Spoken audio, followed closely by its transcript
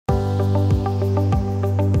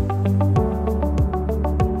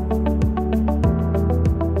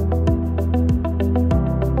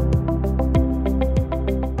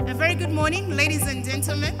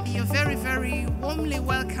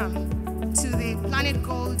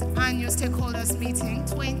planetGOLD Annual Stakeholders Meeting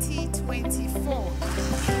 2024.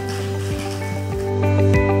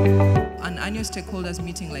 An annual stakeholders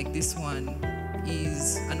meeting like this one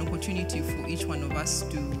is an opportunity for each one of us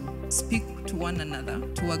to speak to one another,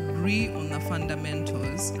 to agree on the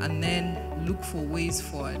fundamentals, and then look for ways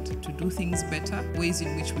forward to do things better, ways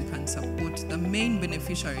in which we can support the main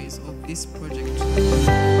beneficiaries of this project.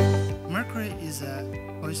 Mercury is a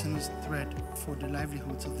poisonous threat for the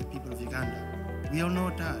livelihoods of the people of Uganda. We all know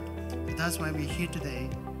that. That's why we're here today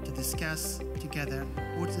to discuss together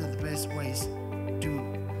what are the best ways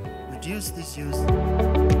to reduce this use.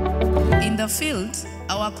 In the field,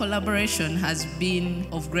 our collaboration has been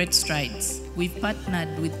of great strides. We've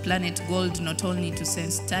partnered with planetGOLD not only to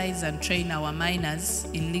sensitize and train our miners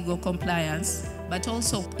in legal compliance, but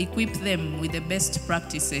also equip them with the best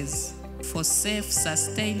practices for safe,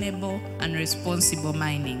 sustainable, and responsible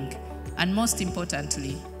mining. And most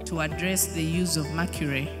importantly, to address the use of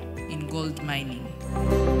mercury in gold mining.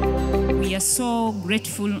 We are so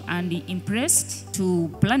grateful and impressed to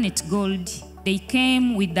planetGOLD. They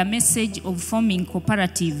came with the message of forming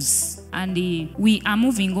cooperatives, and we are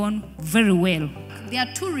moving on very well. There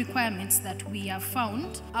are two requirements that we have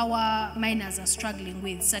found our miners are struggling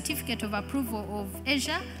with: certificate of approval of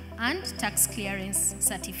Asia and tax clearance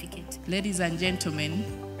certificate. Ladies and gentlemen,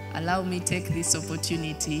 allow me take this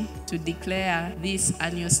opportunity to declare this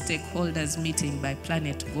annual stakeholders meeting by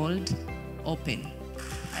planetGOLD open.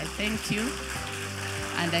 I thank you,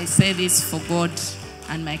 and I say this for God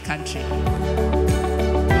and my country.